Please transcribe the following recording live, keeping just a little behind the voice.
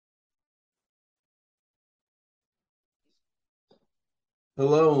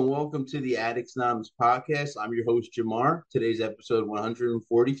Hello and welcome to the Addicts Anonymous podcast. I'm your host, Jamar. Today's episode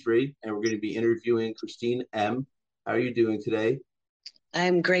 143, and we're going to be interviewing Christine M. How are you doing today?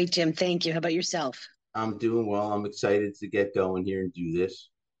 I'm great, Jim. Thank you. How about yourself? I'm doing well. I'm excited to get going here and do this.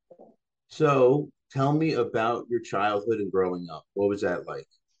 So, tell me about your childhood and growing up. What was that like?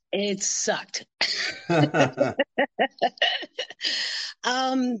 It sucked.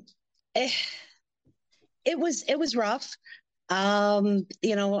 um, it, it was rough.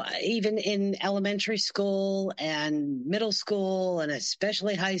 Even in elementary school and middle school and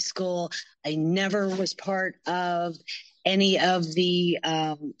especially high school, I never was part of any of the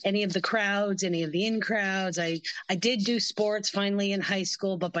crowds, any of the in crowds. I did do sports finally in high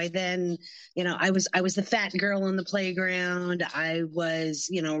school, but by then, I was the fat girl on the playground. I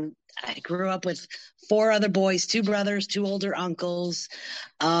grew up with four other boys, two brothers, two older uncles.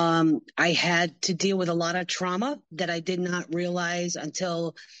 I had to deal with a lot of trauma that I did not realize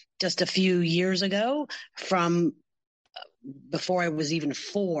until just a few years ago from before I was even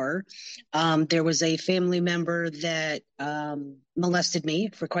four. There was a family member that molested me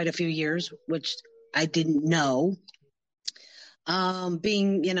for quite a few years, which I didn't know.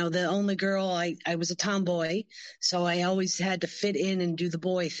 Being, the only girl, I was a tomboy, so I always had to fit in and do the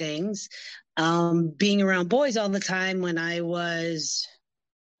boy things. Being around boys all the time when I was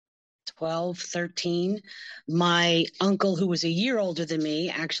 12, 13. My uncle, who was a year older than me,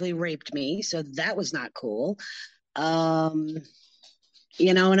 actually raped me. So that was not cool. Um,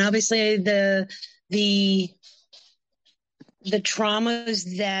 and obviously the the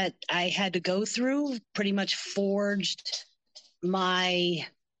traumas that I had to go through pretty much forged my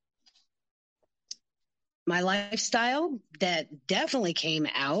my lifestyle that definitely came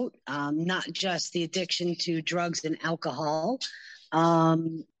out, not just the addiction to drugs and alcohol.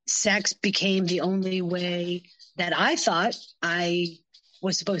 Sex became the only way that I thought I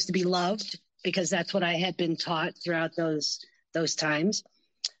was supposed to be loved because that's what I had been taught throughout those times.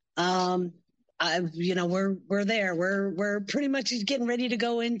 We're there. We're pretty much getting ready to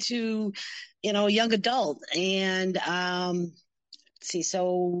go into, young adult, and see.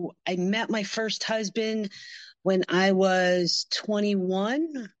 So I met my first husband when I was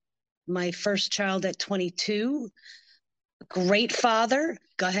 21, my first child at 22. Great father.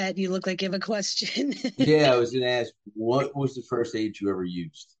 Go ahead. You look like you have a question. Yeah, I was going to ask, what was the first age you ever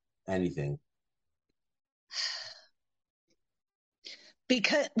used anything?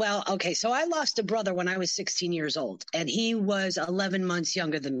 Well, okay, so I lost a brother when I was 16 years old, and he was 11 months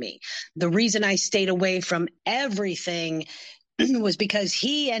younger than me. The reason I stayed away from everything was because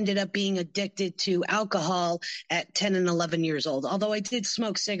he ended up being addicted to alcohol at 10 and 11 years old. Although I did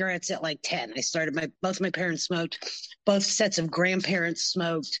smoke cigarettes at like 10. Both my parents smoked, both sets of grandparents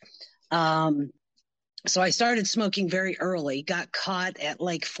smoked. Um, so I started smoking very early, got caught at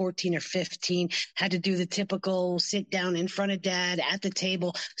like 14 or 15, had to do the typical sit down in front of dad at the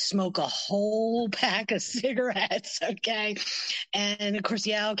table, smoke a whole pack of cigarettes. Okay. And of course,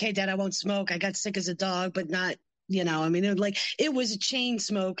 yeah, okay, dad, I won't smoke. I got sick as a dog, but not, I mean, it was a chain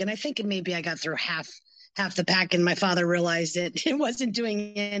smoke. And I think maybe I got through half the pack, and my father realized it wasn't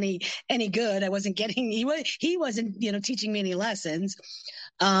doing any good. I wasn't getting he wasn't teaching me any lessons.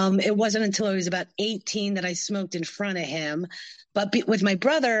 It wasn't until I was about 18 that I smoked in front of him. But with my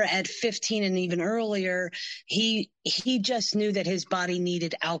brother at 15 and even earlier, he just knew that his body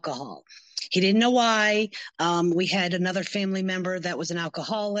needed alcohol. He didn't know why. We had another family member that was an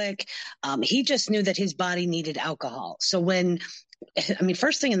alcoholic. He just knew that his body needed alcohol. So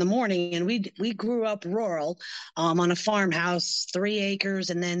first thing in the morning, and we grew up rural, on a farmhouse, 3 acres,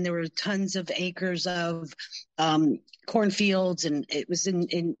 and then there were tons of acres of um, cornfields, and it was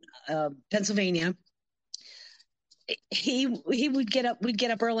in Pennsylvania. He would get up. We'd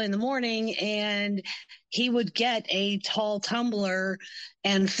get up early in the morning, and he would get a tall tumbler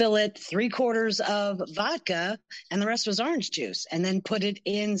and fill it 3/4 of vodka, and the rest was orange juice, and then put it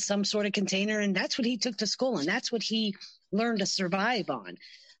in some sort of container, and that's what he took to school, and that's what he learned to survive on.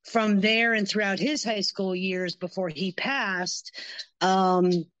 From there and throughout his high school years before he passed,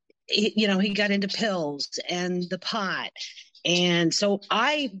 he got into pills and the pot. And so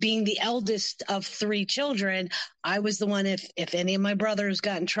I, being the eldest of three children, I was the one, if any of my brothers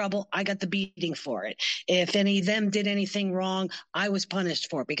got in trouble, I got the beating for it. If any of them did anything wrong, I was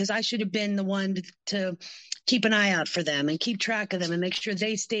punished for it because I should have been the one to keep an eye out for them and keep track of them and make sure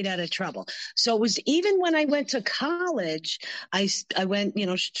they stayed out of trouble. So it was even when I went to college, I went,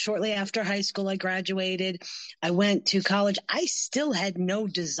 shortly after high school, I graduated. I went to college. I still had no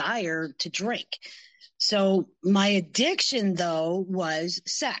desire to drink. So my addiction, though, was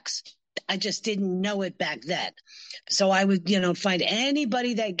sex. I just didn't know it back then. So I would, find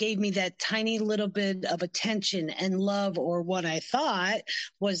anybody that gave me that tiny little bit of attention and love, or what I thought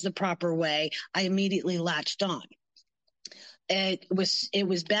was the proper way. I immediately latched on. It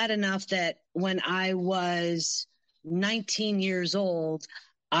was bad enough that when I was 19 years old,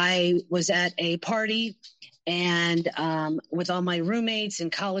 I was at a party and with all my roommates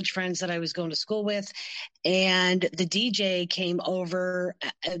and college friends that I was going to school with. And the DJ came over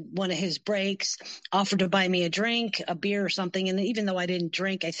at one of his breaks, offered to buy me a drink, a beer or something. And even though I didn't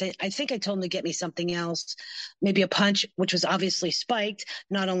drink, I think I told him to get me something else, maybe a punch, which was obviously spiked,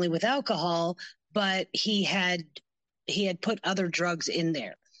 not only with alcohol, but he had put other drugs in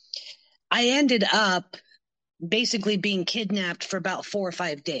there. I ended up basically being kidnapped for about 4 or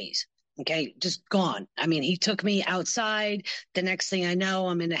 5 days. Okay, just gone. I mean, he took me outside. The next thing I know,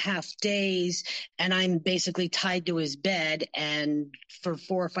 I'm in a half daze and I'm basically tied to his bed. And for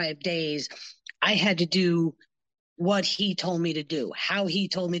 4 or 5 days, I had to do what he told me to do, how he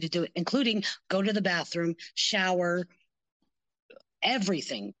told me to do it, including go to the bathroom, shower,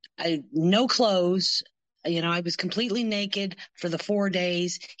 everything. No clothes. I was completely naked for the 4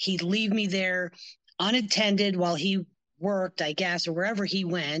 days. He'd leave me there unattended while he worked, I guess, or wherever he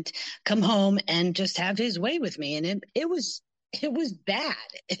went, come home and just have his way with me. And it was bad.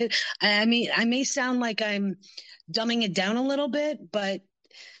 I mean, I may sound like I'm dumbing it down a little bit, but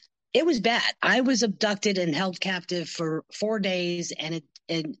it was bad. I was abducted and held captive for 4 days, and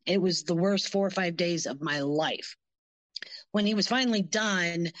it was the worst 4 or 5 days of my life. When he was finally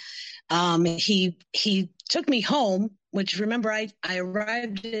done, he took me home, which, remember, I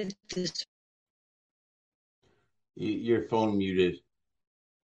arrived at this. Your phone muted.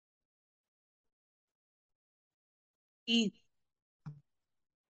 He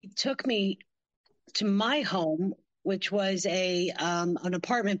took me to my home, which was an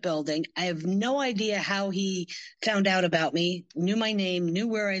apartment building. I have no idea how he found out about me, knew my name, knew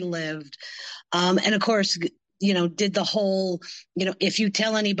where I lived, and of course, did the whole, if you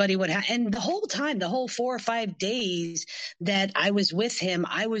tell anybody what happened. And the whole time, the whole 4 or 5 days that I was with him,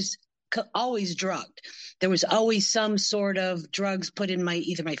 I was always drugged. There was always some sort of drugs put in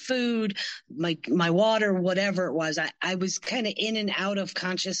either my food, my water, whatever it was. I was kind of in and out of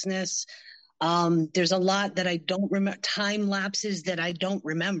consciousness. There's a lot that I don't remember, time lapses that I don't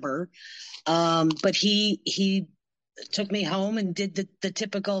remember. But he took me home and did the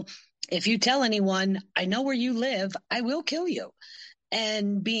typical, if you tell anyone, I know where you live, I will kill you.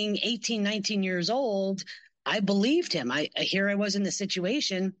 And being 18, 19 years old, I believed him. Here I was in the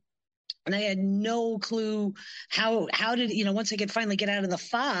situation, and I had no clue how did, once I could finally get out of the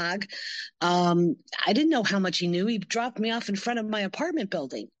fog, I didn't know how much he knew. He dropped me off in front of my apartment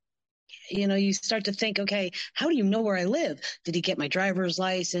building. You start to think, okay, how do you know where I live? Did he get my driver's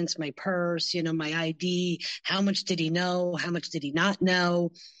license, my purse, my ID? How much did he know? How much did he not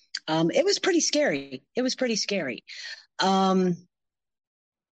know? It was pretty scary. It was pretty scary.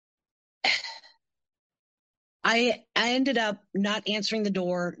 I ended up not answering the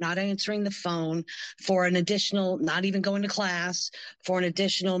door, not answering the phone for an additional, not even going to class for an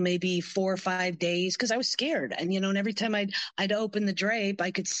additional maybe 4 or 5 days, because I was scared. And and every time I'd open the drape,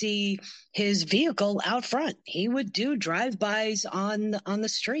 I could see his vehicle out front. He would do drive-bys on the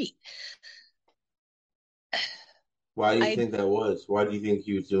street. Why do you think that was? Why do you think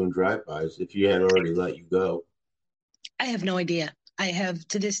he was doing drive-bys if he had already let you go? I have no idea.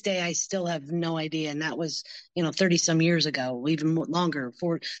 To this day, I still have no idea. And that was, 30 some years ago, even longer,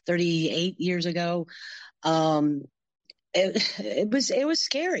 38 years ago. It was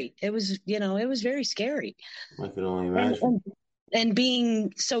scary. It was, it was very scary. I can only imagine. And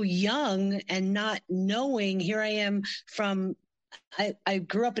being so young and not knowing, here I am I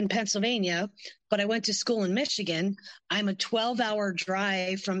grew up in Pennsylvania, but I went to school in Michigan. I'm a 12-hour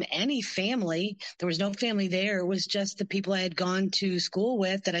drive from any family. There was no family there. It was just the people I had gone to school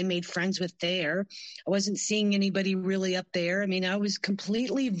with that I made friends with there. I wasn't seeing anybody really up there. I mean, I was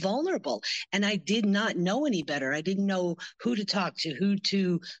completely vulnerable, and I did not know any better. I didn't know who to talk to, who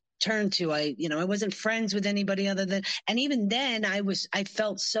to turn to. I wasn't friends with anybody other than, and even then I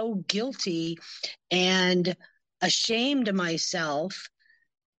felt so guilty and ashamed of myself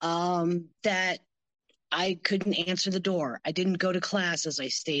that I couldn't answer the door. I didn't go to class, as I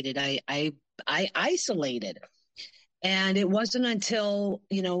stated. I isolated. And it wasn't until,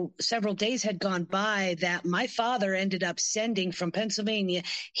 several days had gone by that my father ended up sending from Pennsylvania.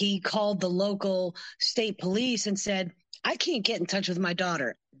 He called the local state police and said, I can't get in touch with my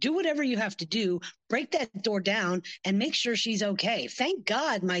daughter. Do whatever you have to do, break that door down and make sure she's okay. Thank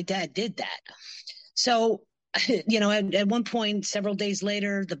God my dad did that. So at one point, several days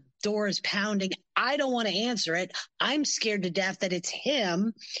later, the door is pounding. I don't want to answer it. I'm scared to death that it's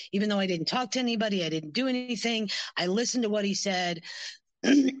him, even though I didn't talk to anybody. I didn't do anything. I listened to what he said.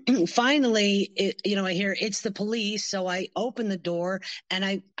 Finally, I hear it's the police. So I open the door,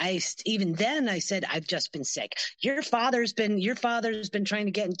 and even then I said, I've just been sick. Your father's been trying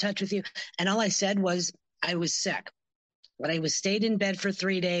to get in touch with you. And all I said was I was sick. But I was stayed in bed for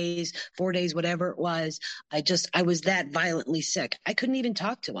 3 days, 4 days, whatever it was. I was that violently sick. I couldn't even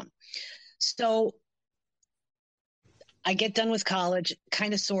talk to him. So I get done with college,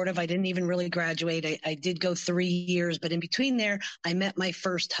 kind of, sort of. I didn't even really graduate. I did go 3 years, but in between there, I met my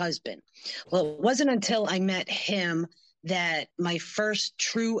first husband. Well, it wasn't until I met him that my first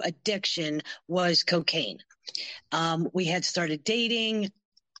true addiction was cocaine. We had started dating.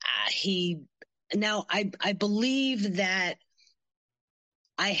 I believe that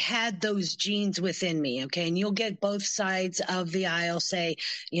I had those genes within me. Okay. And you'll get both sides of the aisle say,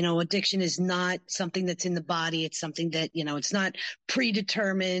 addiction is not something that's in the body. It's something that, it's not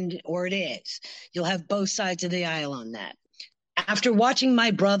predetermined, or it is. You'll have both sides of the aisle on that. After watching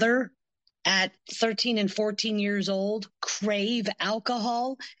my brother at 13 and 14 years old crave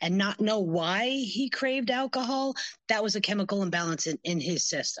alcohol and not know why he craved alcohol, that was a chemical imbalance in his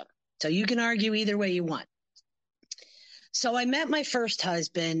system. So you can argue either way you want. So I met my first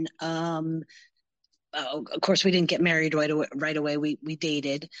husband. Of course, we didn't get married right away. We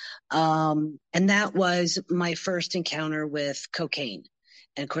dated. And that was my first encounter with cocaine.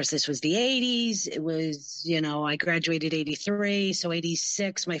 And of course, this was the 80s. It was, I graduated 83. So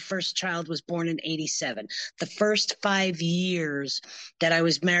 86, my first child was born in 87. The first 5 years that I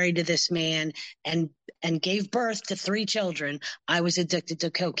was married to this man and gave birth to 3 children, I was addicted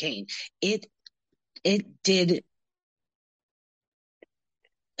to cocaine. It did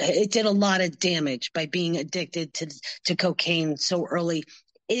a lot of damage by being addicted to cocaine so early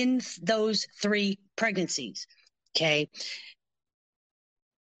in those 3 pregnancies. Okay.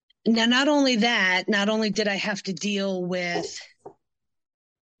 Now, not only did I have to deal with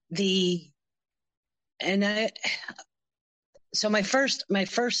so my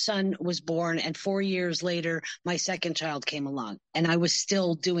first son was born, and 4 years later, my second child came along, and I was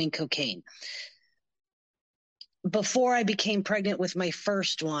still doing cocaine. Before I became pregnant with my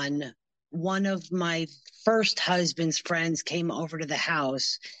first one of my first husband's friends came over to the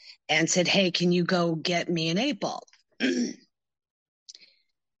house and said, "Hey, can you go get me an 8-ball?"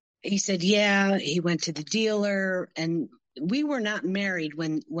 He said, yeah. He went to the dealer, and we were not married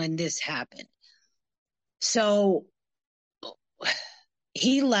when this happened. So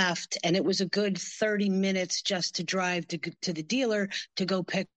he left, and it was a good 30 minutes just to drive to the dealer to go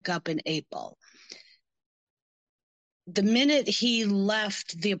pick up an 8-ball. The minute he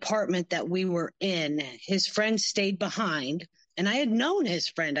left the apartment that we were in, his friend stayed behind. And I had known his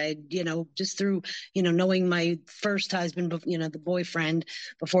friend. I had, just through, knowing my first husband, the boyfriend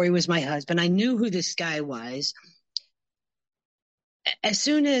before he was my husband, I knew who this guy was. As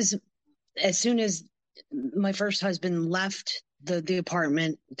soon as my first husband left the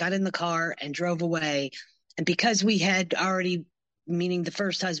apartment, got in the car and drove away. And because we had already, meaning the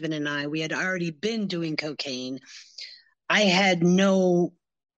first husband and I, we had already been doing cocaine, I had no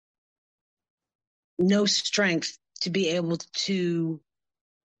strength to be able to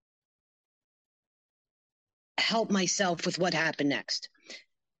help myself with what happened next.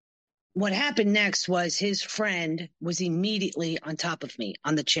 What happened next was his friend was immediately on top of me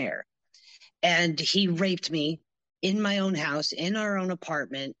on the chair, and he raped me in my own house, in our own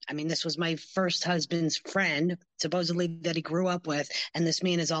apartment. I mean, this was my first husband's friend, supposedly, that he grew up with, and this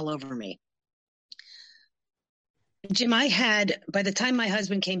man is all over me. Jim, by the time my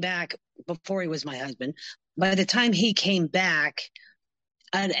husband came back, before he was my husband, by the time he came back,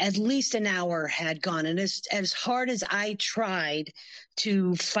 at least an hour had gone. And as hard as I tried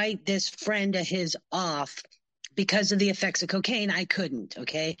to fight this friend of his off because of the effects of cocaine, I couldn't.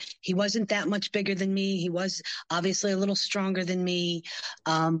 Okay. He wasn't that much bigger than me. He was obviously a little stronger than me.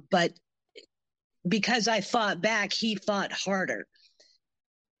 But because I fought back, he fought harder.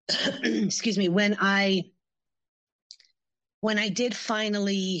 Excuse me. When I did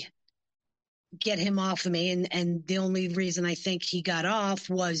finally get him off of me, and the only reason I think he got off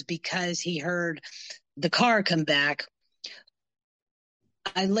was because he heard the car come back,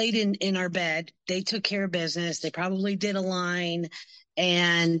 I laid in our bed. They took care of business. They probably did a line,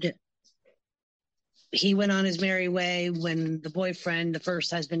 and he went on his merry way. When the boyfriend, the first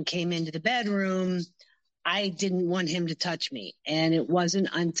husband, came into the bedroom, I didn't want him to touch me. And it wasn't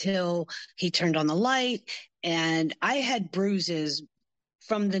until he turned on the light, and I had bruises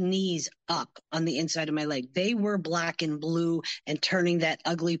from the knees up on the inside of my leg. They were black and blue and turning that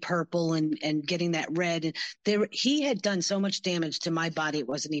ugly purple and getting that red. And he had done so much damage to my body, it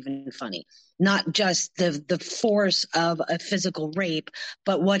wasn't even funny. Not just the force of a physical rape,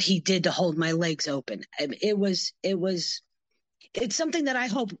 but what he did to hold my legs open. It's something that I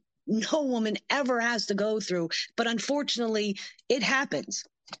hope no woman ever has to go through, but unfortunately it happens.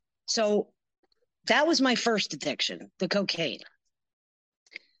 So that was my first addiction, the cocaine.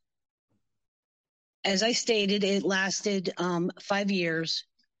 As I stated, it lasted 5 years.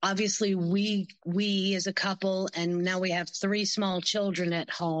 Obviously, we as a couple, and now we have 3 small children at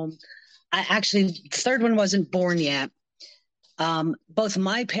home. The third one wasn't born yet. Both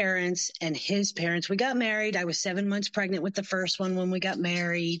my parents and his parents, we got married. I was 7 months pregnant with the first one when we got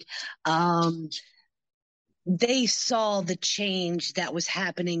married. They saw the change that was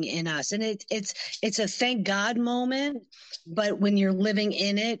happening in us, and it's a thank God moment. But when you're living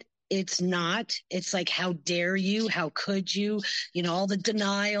in it, it's not. It's like, how dare you? How could you? All the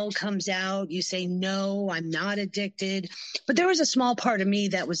denial comes out. You say, no, I'm not addicted. But there was a small part of me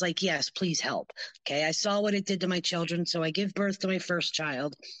that was like, yes, please help. Okay. I saw what it did to my children. So I give birth to my first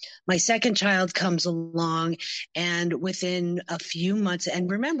child. My second child comes along, and within a few months, and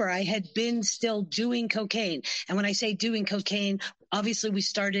remember, I had been still doing cocaine. And when I say doing cocaine, obviously we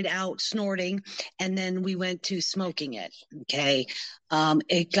started out snorting and then we went to smoking it. Okay.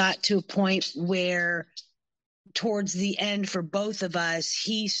 It got to a point where towards the end for both of us,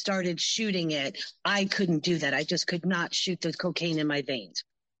 he started shooting it. I couldn't do that. I just could not shoot the cocaine in my veins.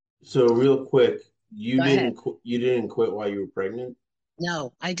 So real quick, Go ahead. you didn't quit while you were pregnant?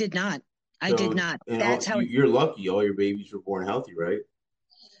 No, I did not. I did So, not. and That's how you're lucky. All your babies were born healthy, right?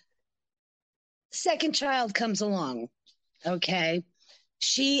 second child comes along. Okay.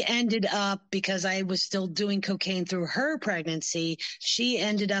 She ended up, because I was still doing cocaine through her pregnancy, she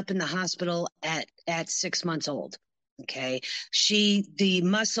ended up in the hospital at 6 months old. Okay. The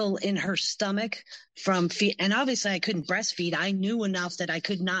muscle in her stomach from feed, and obviously I couldn't breastfeed. I knew enough that I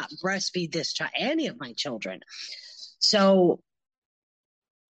could not breastfeed any of my children. So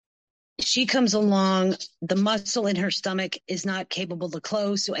she comes along, the muscle in her stomach is not capable to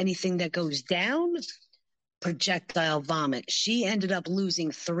close. So anything that goes down, projectile vomit. She ended up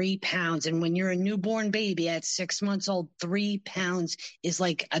losing 3 pounds. And when you're a newborn baby at 6 months old, 3 pounds is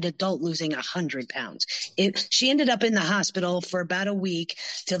like an adult losing 100 pounds. She ended up in the hospital for about a week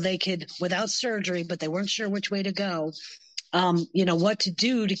till they could, without surgery, but they weren't sure which way to go. What to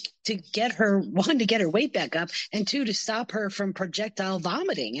do to get her, one, to get her weight back up, and 2, to stop her from projectile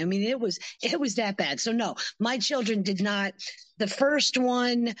vomiting. I mean, it was that bad. So no, my children did not. The first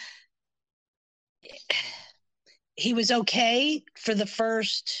one, he was okay for the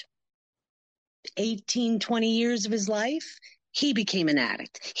first 18, 20 years of his life. He became an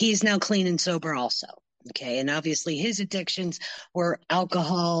addict. He is now clean and sober also. Okay. And obviously his addictions were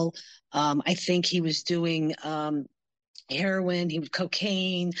alcohol. I think he was doing heroin, he was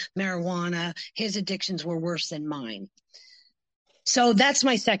cocaine, marijuana. His addictions were worse than mine. So that's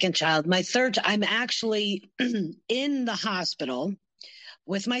my second child. My third, I'm actually in the hospital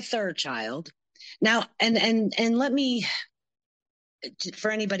with my third child. Now, and let me,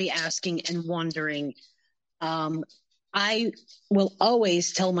 for anybody asking and wondering, I will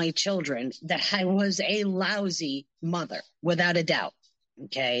always tell my children that I was a lousy mother, without a doubt.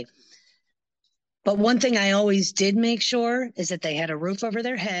 Okay. But one thing I always did make sure is that they had a roof over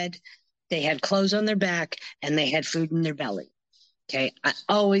their head, they had clothes on their back, and they had food in their belly. Okay. I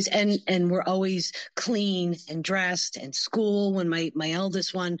always, and we're always clean and dressed. And school, when my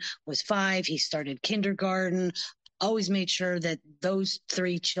eldest one was 5, he started kindergarten. Always made sure that those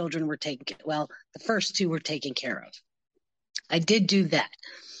 3 children were taken. Well, the first 2 were taken care of. I did do that.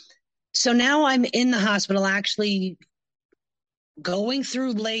 So now I'm in the hospital, actually going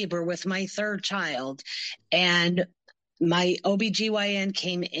through labor with my third child, and my OBGYN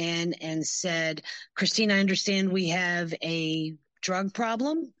came in and said, Christine, I understand we have a drug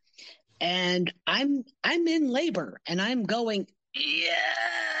problem, and I'm in labor, and I'm going,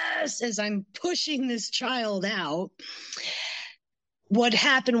 yes, as I'm pushing this child out. What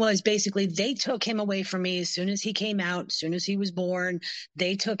happened was, basically they took him away from me as soon as he came out, as soon as he was born.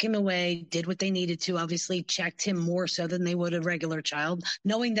 They took him away, did what they needed to, obviously checked him more so than they would a regular child,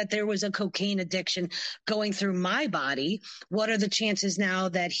 knowing that there was a cocaine addiction going through my body. What are the chances now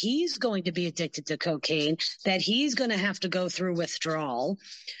that he's going to be addicted to cocaine, that he's going to have to go through withdrawal?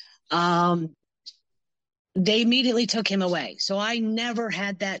 They immediately took him away. So I never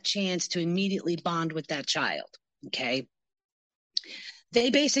had that chance to immediately bond with that child. Okay. They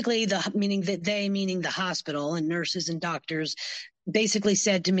basically, meaning the hospital and nurses and doctors, basically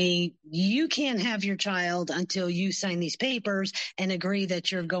said to me, you can't have your child until you sign these papers and agree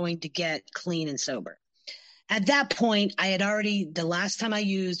that you're going to get clean and sober. At that point, the last time I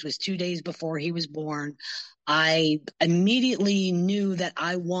used was 2 days before he was born. I immediately knew that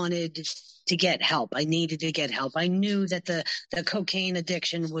I wanted to get help. I needed to get help. I knew that the cocaine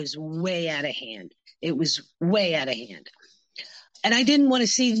addiction was way out of hand. It was way out of hand. And I didn't want to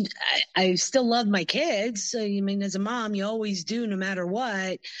see, I still loved my kids. So, I mean, as a mom, you always do no matter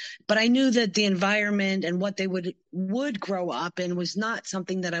what. But I knew that the environment and what they would grow up in was not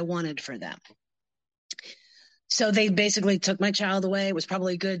something that I wanted for them. So they basically took my child away. It was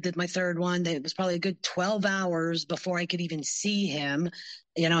probably good that my third one, it was probably a good 12 hours before I could even see him,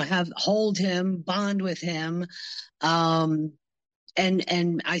 hold him, bond with him.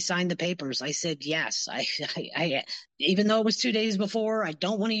 And I signed the papers. I said, yes, I even though it was 2 days before, I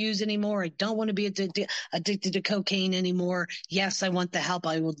don't want to use anymore. I don't want to be addicted to cocaine anymore. Yes, I want the help.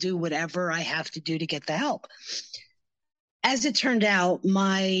 I will do whatever I have to do to get the help. As it turned out,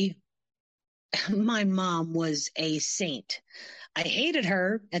 my mom was a saint. I hated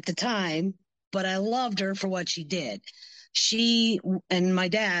her at the time, but I loved her for what she did. She and my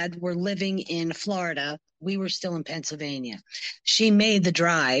dad were living in Florida. We were still in Pennsylvania. She made the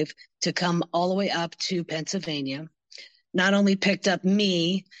drive to come all the way up to Pennsylvania. Not only picked up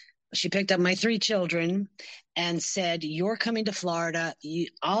me, she picked up my 3 children and said, you're coming to Florida.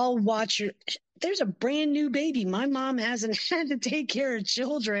 I'll watch your. There's a brand new baby. My mom hasn't had to take care of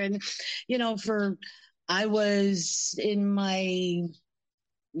children, I was in my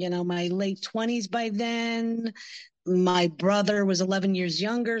late 20s by then. My brother was 11 years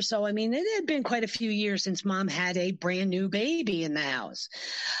younger. So, I mean, it had been quite a few years since mom had a brand new baby in the house.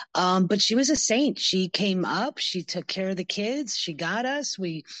 But she was a saint. She came up, she took care of the kids. She got us.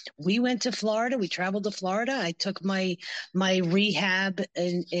 We went to Florida. We traveled to Florida. I took my rehab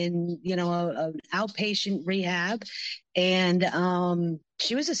in an outpatient rehab. And,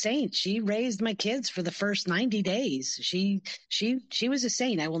 she was a saint. She raised my kids for the first 90 days. She was a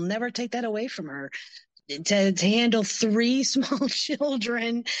saint. I will never take that away from her. To handle 3 small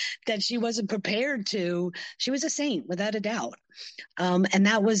children that she wasn't prepared to, she was a saint without a doubt. And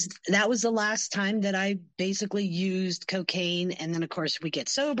that was the last time that I basically used cocaine. And then of course we get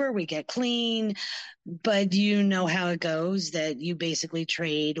sober, we get clean, but you know how it goes, that you basically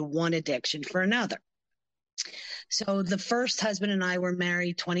trade one addiction for another. So the first husband and I were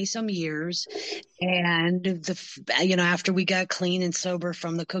married 20 some years. And after we got clean and sober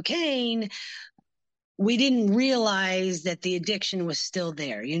from the cocaine, we didn't realize that the addiction was still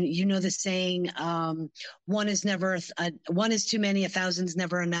there. You know the saying, one is too many, 1,000's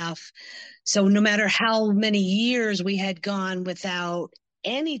never enough. So no matter how many years we had gone without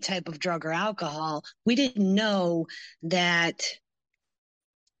any type of drug or alcohol, we didn't know that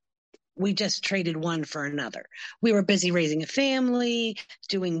we just traded one for another. We were busy raising a family,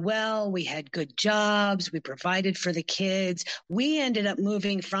 doing well. We had good jobs. We provided for the kids. We ended up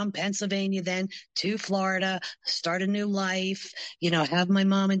moving from Pennsylvania then to Florida, start a new life, have my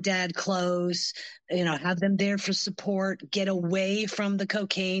mom and dad close, have them there for support, get away from the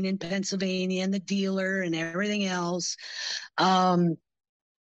cocaine in Pennsylvania and the dealer and everything else.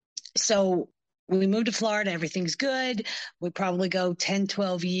 So we moved to Florida, everything's good. We probably go 10,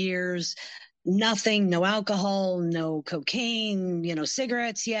 12 years, nothing, no alcohol, no cocaine,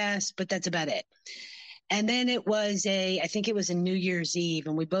 cigarettes, yes, but that's about it. And then I think it was a New Year's Eve,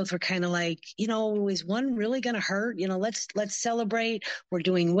 and we both were kind of like, is one really going to hurt? Let's celebrate. We're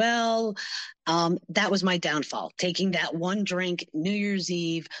doing well. That was my downfall. Taking that one drink New Year's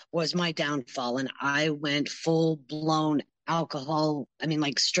Eve was my downfall. And I went full blown alcohol. I mean,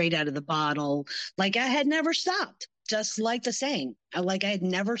 like straight out of the bottle, like I had never stopped. Just like the saying, like I had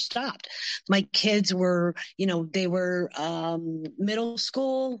never stopped. My kids were, they were middle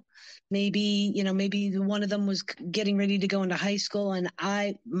school. Maybe one of them was getting ready to go into high school, and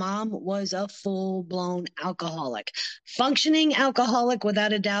mom was a full blown alcoholic, functioning alcoholic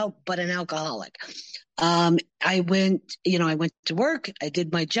without a doubt, but an alcoholic. I went to work, I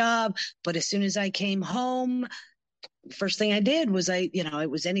did my job, but as soon as I came home, first thing I did was it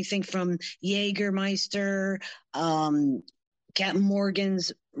was anything from Jägermeister, Captain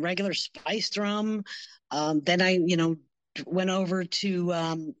Morgan's regular spiced rum. Then I, went over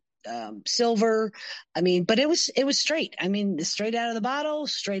to silver. I mean, but it was straight. I mean, straight out of the bottle,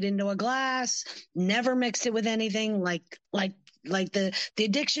 straight into a glass, never mixed it with anything. Like the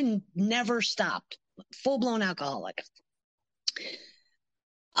addiction never stopped. Full blown alcoholic.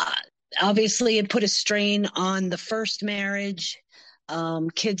 Obviously, it put a strain on the first marriage.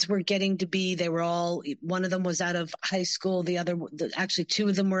 Kids were getting to be, one of them was out of high school. Actually, two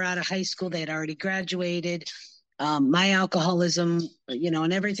of them were out of high school. They had already graduated. My alcoholism,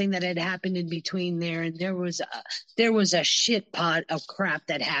 and everything that had happened in between there. And there was a shit pot of crap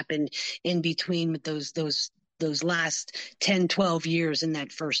that happened in between with those last 10, 12 years in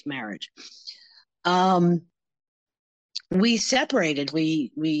that first marriage. We separated.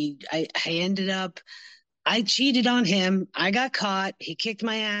 I ended up, I cheated on him. I got caught. He kicked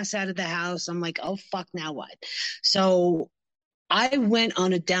my ass out of the house. I'm like, oh, fuck, now what? So I went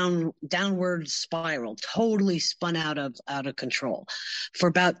on a downward spiral, totally spun out of control. For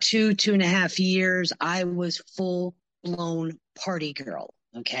about 2.5 years, I was full blown party girl.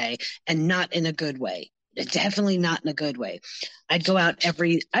 Okay. And not in a good way. Definitely not in a good way. I'd go out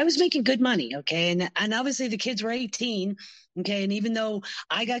I was making good money. Okay. And obviously the kids were 18. Okay. And even though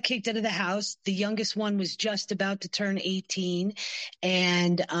I got kicked out of the house, the youngest one was just about to turn 18.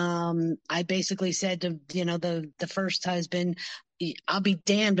 And I basically said to, the first husband, I'll be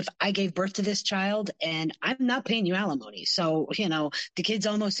damned if I gave birth to this child and I'm not paying you alimony. So, the kid's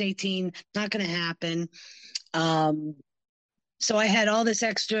almost 18, not going to happen. So I had all this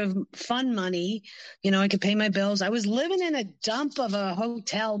extra fun money, I could pay my bills. I was living in a dump of a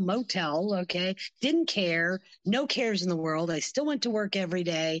hotel motel. Okay. Didn't care, no cares in the world. I still went to work every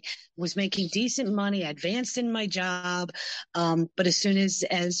day, was making decent money, advanced in my job. But as soon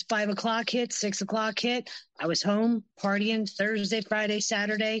as 5 o'clock hit, 6 o'clock hit, I was home partying Thursday, Friday,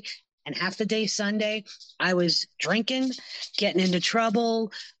 Saturday, and half the day Sunday. I was drinking, getting into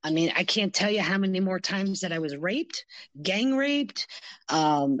trouble. I mean, I can't tell you how many more times that I was raped, gang raped,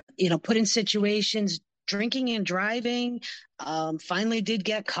 put in situations, drinking and driving. Finally did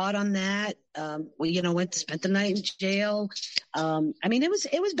get caught on that. Spent the night in jail.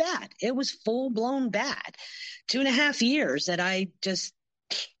 It was bad. It was full blown bad. 2.5 years that I just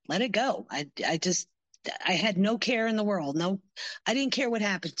let it go. I had no care in the world. No, I didn't care what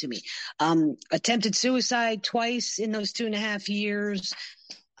happened to me. Attempted suicide twice in those 2.5 years.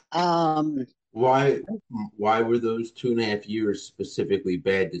 Why were those 2.5 years specifically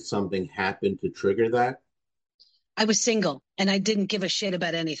bad? Did something happen to trigger that? I was single and I didn't give a shit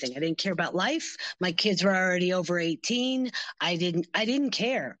about anything. I didn't care about life. My kids were already over 18. I didn't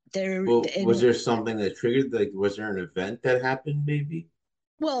care. Was there something that triggered? Like, was there an event that happened maybe?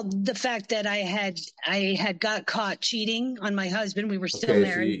 Well, the fact that I had got caught cheating on my husband. We were still Okay,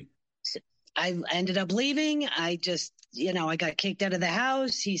 married. I ended up leaving. I just, I got kicked out of the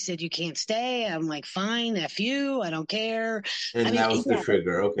house. He said, you can't stay. I'm like, fine, F you. I don't care. and that was the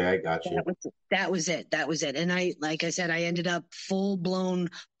trigger. Okay, I got you. That was it. And like I said, I ended up full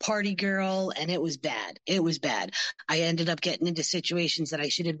blown party girl and it was bad. It was bad. I ended up getting into situations that I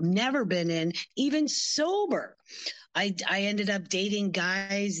should have never been in, even sober. I ended up dating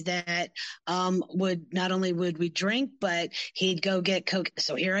guys that would not only would we drink, but he'd go get coke.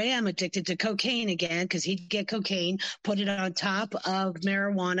 So here I am addicted to cocaine again because he'd get cocaine, put it on top of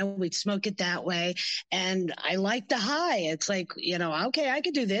marijuana. We'd smoke it that way. And I like the high. It's like, okay, I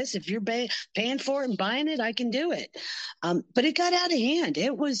could do this. If you're paying for it and buying it, I can do it. But it got out of hand.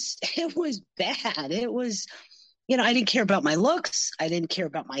 It was bad. It was, I didn't care about my looks. I didn't care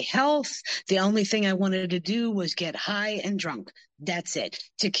about my health. The only thing I wanted to do was get high and drunk. That's it.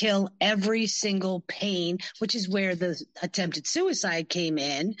 To kill every single pain, which is where the attempted suicide came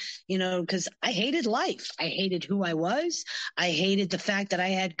in, because I hated life. I hated who I was. I hated the fact that I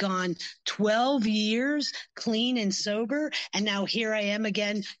had gone 12 years clean and sober. And now here I am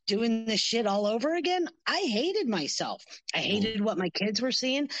again doing this shit all over again. I hated myself. I hated what my kids were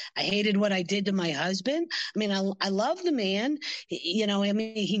seeing. I hated what I did to my husband. I mean, I love the man. He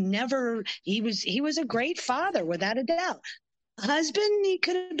was a great father without a doubt. Husband, he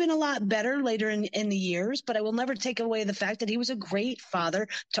could have been a lot better later in the years, but I will never take away the fact that he was a great father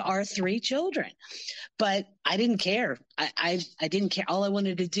to our 3 children. But I didn't care. I didn't care. All I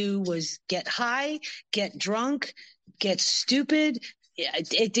wanted to do was get high, get drunk, get stupid.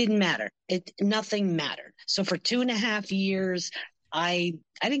 It didn't matter. Nothing mattered. So for 2.5 years, I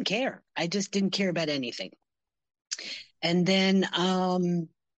didn't care. I just didn't care about anything. And then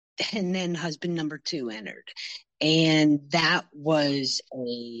husband number 2 entered. And that was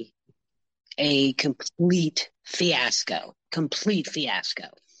a complete fiasco.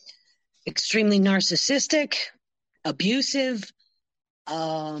 Extremely narcissistic, abusive,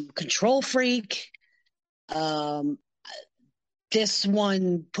 control freak. This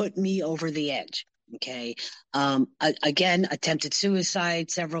one put me over the edge. Okay. Again, attempted suicide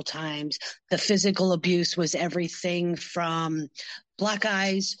several times. The physical abuse was everything from black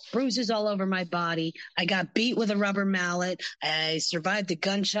eyes, bruises all over my body. I got beat with a rubber mallet. I survived a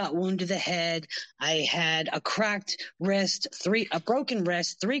gunshot wound to the head. I had a cracked wrist, a broken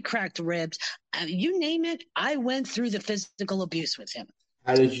wrist, 3 cracked ribs. You name it, I went through the physical abuse with him.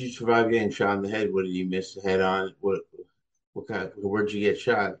 How did you survive getting shot in the head? What did you miss the head on? What kind? Where'd you get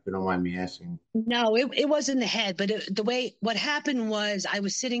shot? If you don't mind me asking. No, it wasn't the head, but what happened was I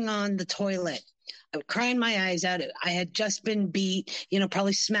was sitting on the toilet. I was crying my eyes out. I had just been beat,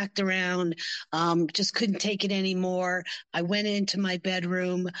 probably smacked around, just couldn't take it anymore. I went into my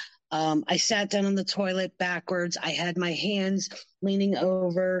bedroom. I sat down on the toilet backwards. I had my hands leaning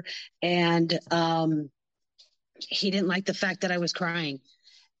over, and he didn't like the fact that I was crying.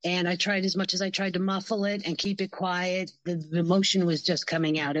 And I tried as much as I tried to muffle it and keep it quiet. The emotion was just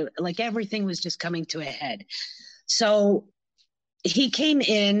coming out. Like everything was just coming to a head. So he came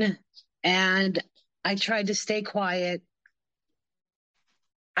in and I tried to stay quiet.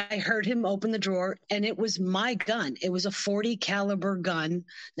 I heard him open the drawer and it was my gun. It was a .40 caliber gun.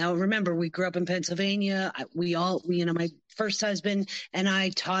 Now, remember, we grew up in Pennsylvania. My first husband and I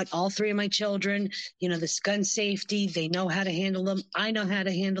taught all 3 of my children, this gun safety. They know how to handle them. I know how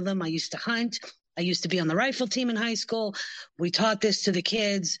to handle them. I used to hunt. I used to be on the rifle team in high school. We taught this to the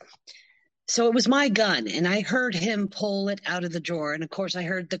kids. So it was my gun. And I heard him pull it out of the drawer. And of course, I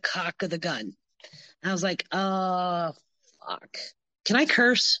heard the cock of the gun. I was like, oh, fuck. Can I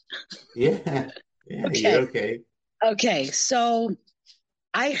curse? Yeah. Okay. You're okay. Okay. So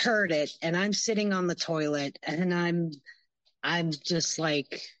I heard it and I'm sitting on the toilet and I'm just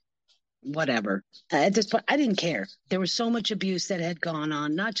like, whatever. At this point, I didn't care. There was so much abuse that had gone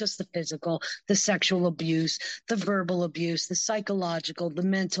on, not just the physical, the sexual abuse, the verbal abuse, the psychological, the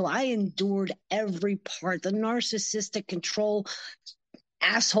mental. I endured every part, the narcissistic control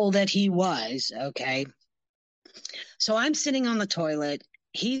asshole that he was. Okay. So I'm sitting on the toilet.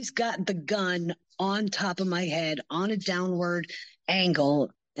 He's got the gun on top of my head on a downward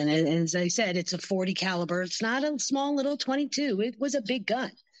angle. And as I said, it's a .40 caliber. It's not a small little 22. It was a big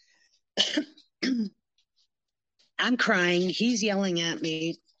gun. I'm crying. He's yelling at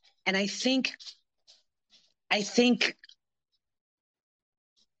me. And I think I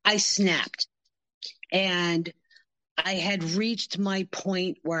snapped. And I had reached my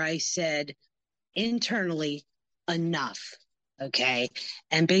point where I said internally, enough. Okay.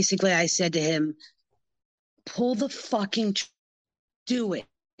 And basically I said to him, pull the fucking, do it.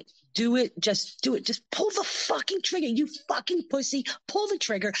 Do it. Just do it. Just pull the fucking trigger. You fucking pussy. Pull the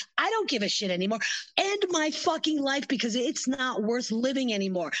trigger. I don't give a shit anymore. End my fucking life because it's not worth living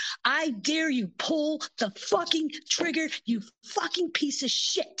anymore. I dare you. Pull the fucking trigger, you fucking piece of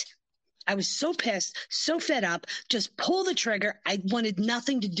shit. I was so pissed, so fed up. Just pull the trigger. I wanted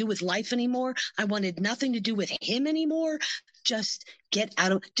nothing to do with life anymore. I wanted nothing to do with him anymore. Just get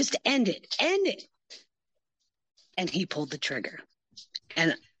out of, just end it. End it. And he pulled the trigger.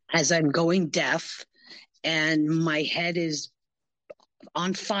 And as I'm going deaf and my head is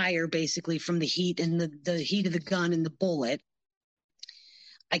on fire, basically from the heat and the heat of the gun and the bullet,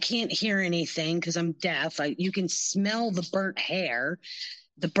 I can't hear anything because I'm deaf. You can smell the burnt hair,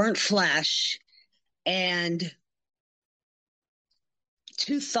 the burnt flesh, and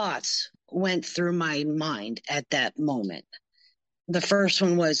 2 thoughts went through my mind at that moment. The first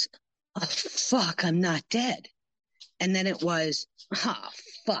one was, oh, fuck, I'm not dead. And then it was, oh,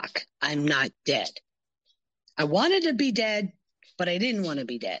 fuck, I'm not dead. I wanted to be dead, but I didn't want to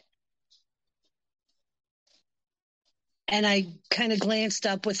be dead. And I kind of glanced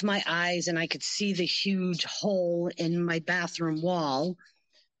up with my eyes and I could see the huge hole in my bathroom wall.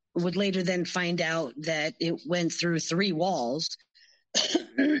 Would later then find out that it went through 3 walls.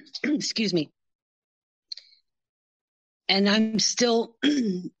 Excuse me. And I'm still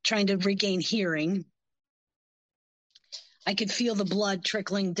trying to regain hearing. I could feel the blood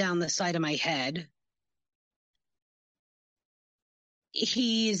trickling down the side of my head.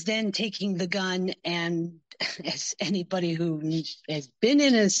 He is then taking the gun, and as anybody who has been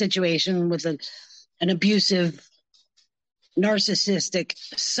in a situation with an abusive, narcissistic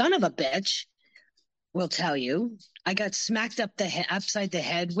son of a bitch will tell you, I got smacked upside the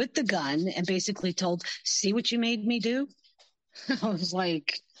head with the gun and basically told, see what you made me do? I was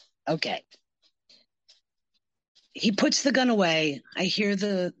like, okay. He puts the gun away. I hear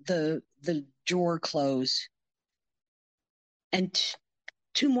the drawer close. And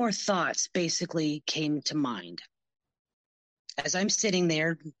 2 more thoughts basically came to mind. As I'm sitting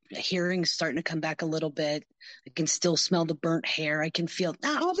there, hearing's starting to come back a little bit. I can still smell the burnt hair. I can feel,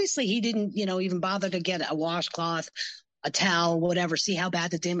 now obviously he didn't, even bother to get a washcloth a towel, whatever, see how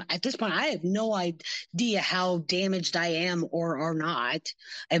bad the damage. At this point, I have no idea how damaged I am or not.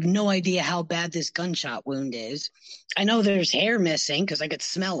 I have no idea how bad this gunshot wound is. I know there's hair missing because I could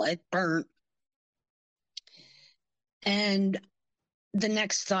smell it burnt. And the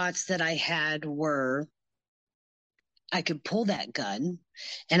next thoughts that I had were, I could pull that gun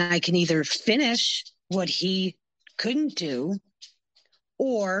and I can either finish what he couldn't do,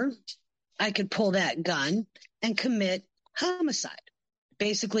 or I could pull that gun and commit homicide.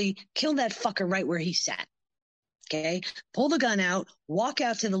 Basically, kill that fucker right where he sat. Okay? Pull the gun out, walk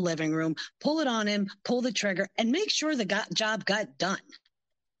out to the living room, pull it on him, pull the trigger, and make sure the job got done.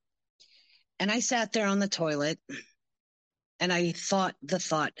 And I sat there on the toilet and I thought the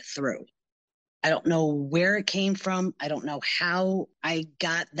thought through. I don't know where it came from. I don't know how I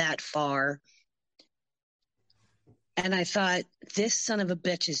got that far. And I thought, this son of a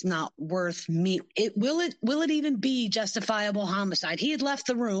bitch is not worth me. Will it even be justifiable homicide? He had left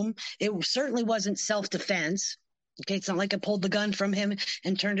the room. It certainly wasn't self-defense. Okay, it's not like I pulled the gun from him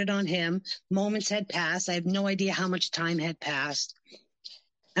and turned it on him. Moments had passed. I have no idea how much time had passed.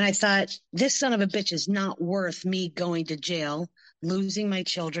 And I thought, this son of a bitch is not worth me going to jail, losing my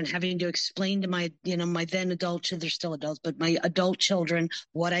children, having to explain to my then adult children, they're still adults, but my adult children,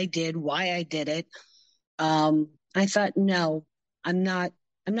 what I did, why I did it. I thought, no, I'm not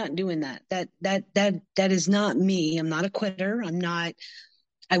doing that. That is not me. I'm not a quitter.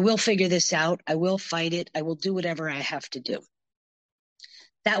 I will figure this out. I will fight it. I will do whatever I have to do.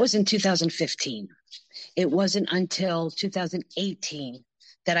 That was in 2015. It wasn't until 2018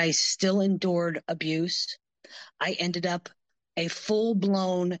 that I still endured abuse. I ended up a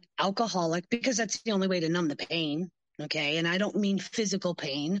full-blown alcoholic because that's the only way to numb the pain. Okay. And I don't mean physical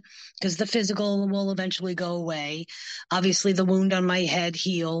pain, because the physical will eventually go away. Obviously the wound on my head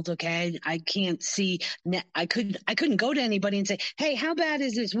healed. Okay. I can't see. I couldn't go to anybody and say, hey, how bad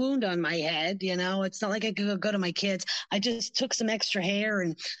is this wound on my head? It's not like I could go to my kids. I just took some extra hair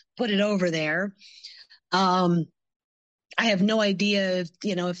and put it over there. I have no idea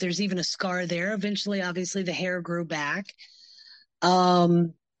if there's even a scar there. Eventually, obviously the hair grew back.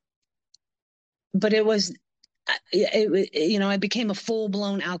 But I became a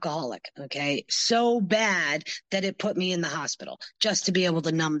full-blown alcoholic, okay? So bad that it put me in the hospital just to be able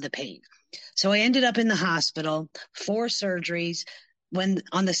to numb the pain. So I ended up in the hospital, 4 surgeries.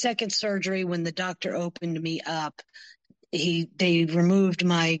 On the second surgery, when the doctor opened me up, they removed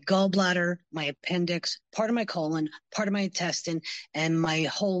my gallbladder, my appendix, part of my colon, part of my intestine, and my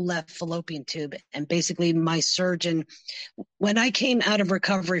whole left fallopian tube. And basically my surgeon, when I came out of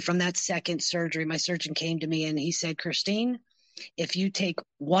recovery from that second surgery, my surgeon came to me and he said, Christine, if you take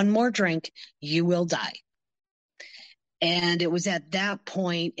one more drink, you will die. And it was at that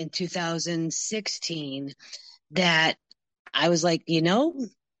point in 2016 that I was like,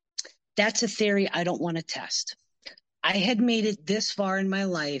 that's a theory I don't want to test. I had made it this far in my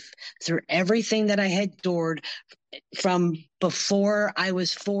life through everything that I had endured from before I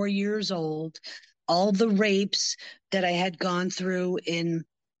was 4 years old, all the rapes that I had gone through in,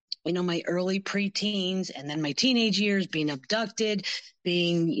 my early preteens and then my teenage years, being abducted,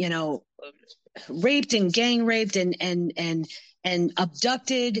 being, raped and gang raped and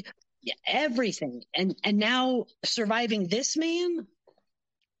abducted, everything. And now surviving this man,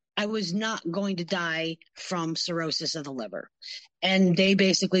 I was not going to die from cirrhosis of the liver. And they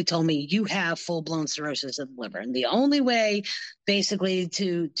basically told me, you have full-blown cirrhosis of the liver. And the only way basically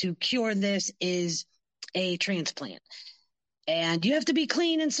to cure this is a transplant. And you have to be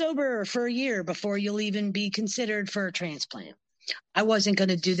clean and sober for a year before you'll even be considered for a transplant. I wasn't going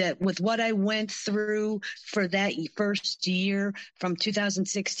to do that. With what I went through for that first year from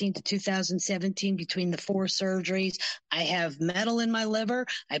 2016 to 2017 between the 4 surgeries. I have metal in my liver.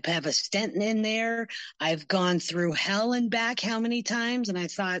 I have a stent in there. I've gone through hell and back how many times? And I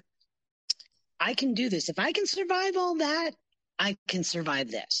thought, I can do this. If I can survive all that, I can survive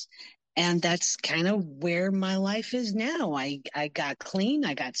this. And that's kind of where my life is now. I got clean.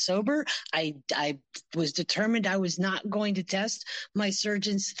 I got sober. I was determined I was not going to test my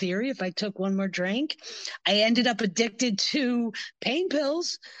surgeon's theory if I took one more drink. I ended up addicted to pain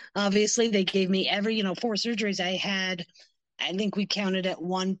pills. Obviously, they gave me 4 surgeries. I had, I think we counted at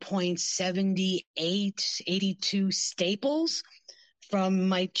 1.78, 82 staples from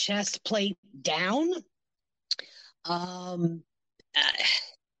my chest plate down.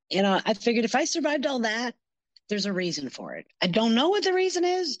 I figured if I survived all that, there's a reason for it. I don't know what the reason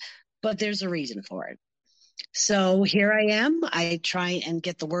is, but there's a reason for it. So here I am. I try and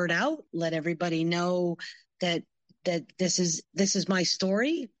get the word out, let everybody know that this is my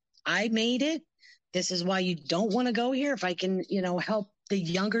story. I made it. This is why you don't want to go here. If I can, help the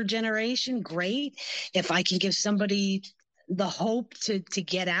younger generation, great. If I can give somebody the hope to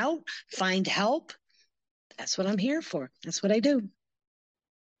get out, find help, that's what I'm here for. That's what I do.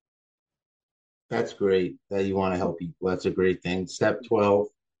 That's great that you want to help people. That's a great thing. Step 12,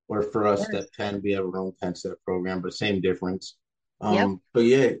 or for us, Yes. step 10, we have our own 10-step program, but same difference. Yep. But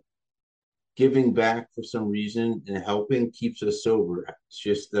yeah, giving back for some reason and helping keeps us sober. It's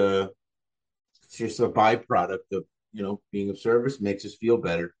just a byproduct of, being of service makes us feel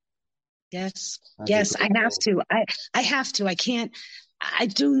better. Yes. That's a Yes. I great have thing. to. I have to. I can't. I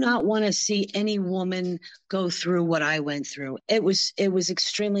do not want to see any woman go through what I went through. It was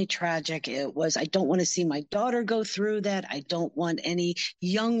extremely tragic. I don't want to see my daughter go through that. I don't want any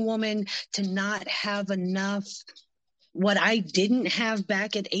young woman to not have enough what I didn't have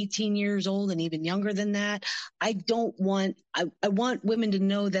back at 18 years old and even younger than that. I want women to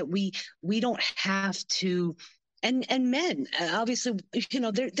know that we don't have to, and men, obviously,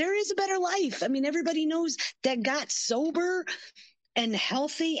 there is a better life. I mean, everybody knows that got sober and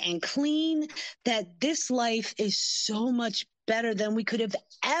healthy and clean, that this life is so much better than we could have Mhm.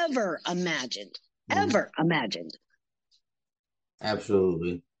 ever imagined.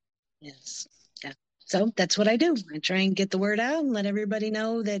 Absolutely. Yes. Yeah. So that's what I do. I try and get the word out and let everybody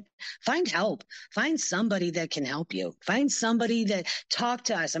know that find help. Find somebody that can help you. Find somebody that talk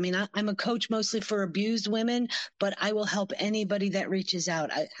to us. I mean, I'm a coach mostly for abused women, but I will help anybody that reaches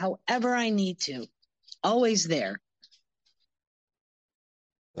out, however I need to. Always there.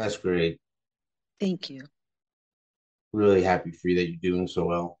 That's great. Thank you. Really happy for you that you're doing so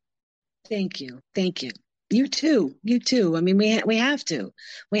well. Thank you. Thank you. You too. You too. I mean, we have to.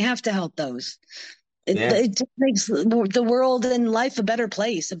 We have to help those. Yeah. It just makes the world and life a better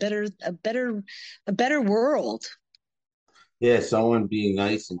place, a better world. Yeah. Someone being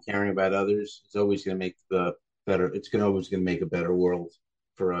nice and caring about others is always going to make always going to make a better world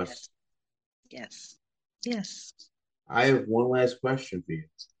for us. Yes. Yes. Yes. I have one last question for you.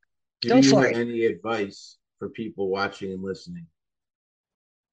 Do Go you for have it. any advice for people watching and listening?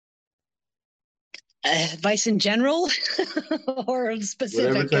 Advice in general or Whatever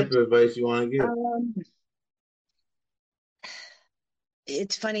specific? type of advice you want to give. Um,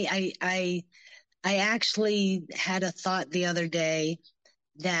 it's funny. I actually had a thought the other day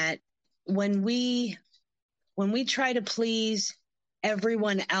that when we when we try to please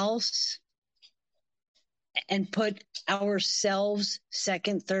everyone else and put ourselves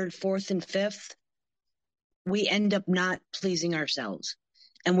second, third, fourth, and fifth, we end up not pleasing ourselves.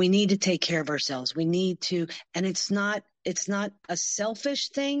 And we need to take care of ourselves. We need to, and it's not a selfish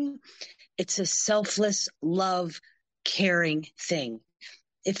thing. It's a selfless love, caring thing.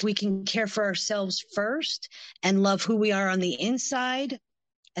 If we can care for ourselves first and love who we are on the inside,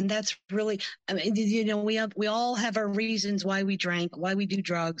 and that's really, I mean, we all have our reasons why we drank, why we do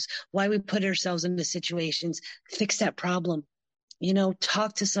drugs, why we put ourselves into situations. Fix that problem.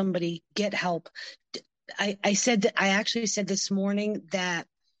 Talk to somebody, get help. I actually said this morning that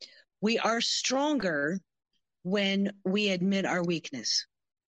we are stronger when we admit our weakness.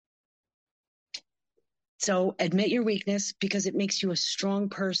 So admit your weakness because it makes you a strong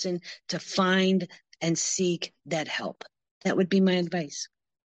person to find and seek that help. That would be my advice.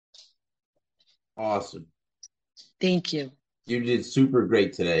 Awesome. Thank you. You did super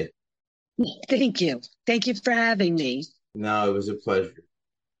great today. Thank you. Thank you for having me. No, it was a pleasure.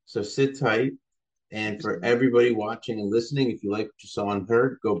 So sit tight. And for everybody watching and listening, if you like what you saw and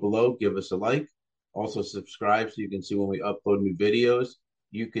heard, go below, give us a like. Also, subscribe so you can see when we upload new videos.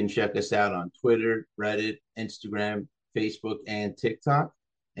 You can check us out on Twitter, Reddit, Instagram, Facebook, and TikTok.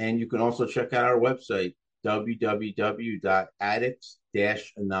 And you can also check out our website,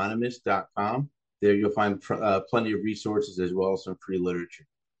 www.addicts-anonymous.com. There you'll find plenty of resources as well as some free literature.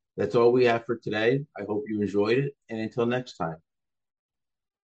 That's all we have for today. I hope you enjoyed it. And until next time.